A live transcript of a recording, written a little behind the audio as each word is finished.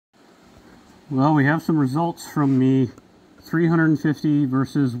Well, we have some results from the 350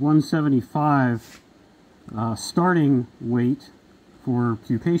 versus 175 starting weight for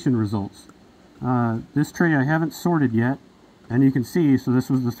pupation results. This tray I haven't sorted yet, and you can see, so this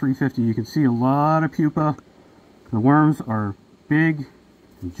was the 350, you can see a lot of pupa. The worms are big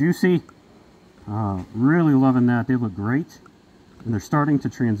and juicy. Really loving that. They look great, and they're starting to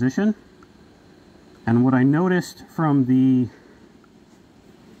transition. And what I noticed from the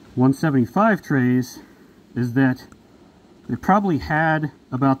 175 trays is that they probably had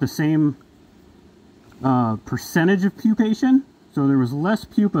about the same percentage of pupation. So there was less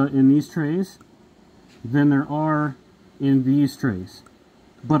pupa in these trays than there are in these trays.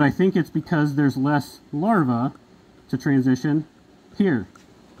 But I think it's because there's less larvae to transition here.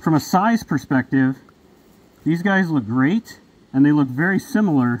 From a size perspective, these guys look great, and they look very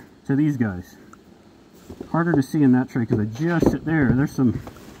similar to these guys. Harder to see in that tray because I just sit there. There's some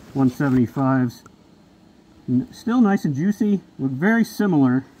 175s. Still nice and juicy, look very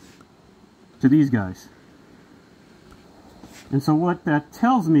similar to these guys. And so what that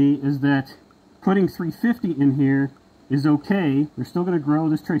tells me is that putting 350 in here is okay. They're still going to grow.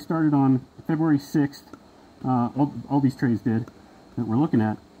 This tray started on February 6th. All these trays did that we're looking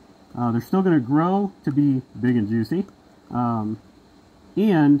at. They're still going to grow to be big and juicy.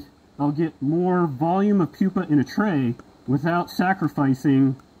 And I'll get more volume of pupa in a tray without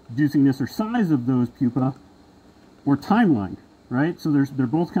sacrificing juiciness or size of those pupa or timeline, right? So they're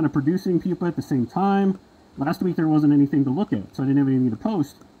both kind of producing pupa at the same time. Last week there wasn't anything to look at, so I didn't have anything to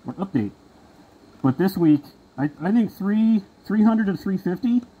post or update. But this week, I think 300 to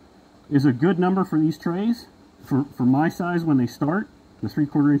 350 is a good number for these trays, for my size when they start, the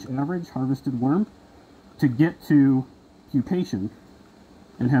 3/4 inch average harvested worm, to get to pupation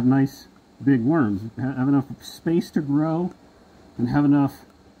and have nice big worms. Have enough space to grow and have enough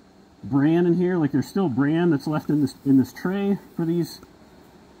bran in here. Like there's still bran that's left in this tray for these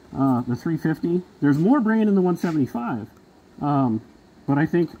the 350. There's more bran in the 175, but I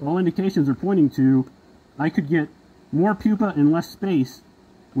think all indications are pointing to I could get more pupa in less space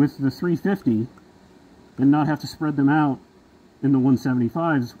with the 350 and not have to spread them out in the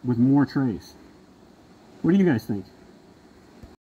 175s with more trays. What do you guys think?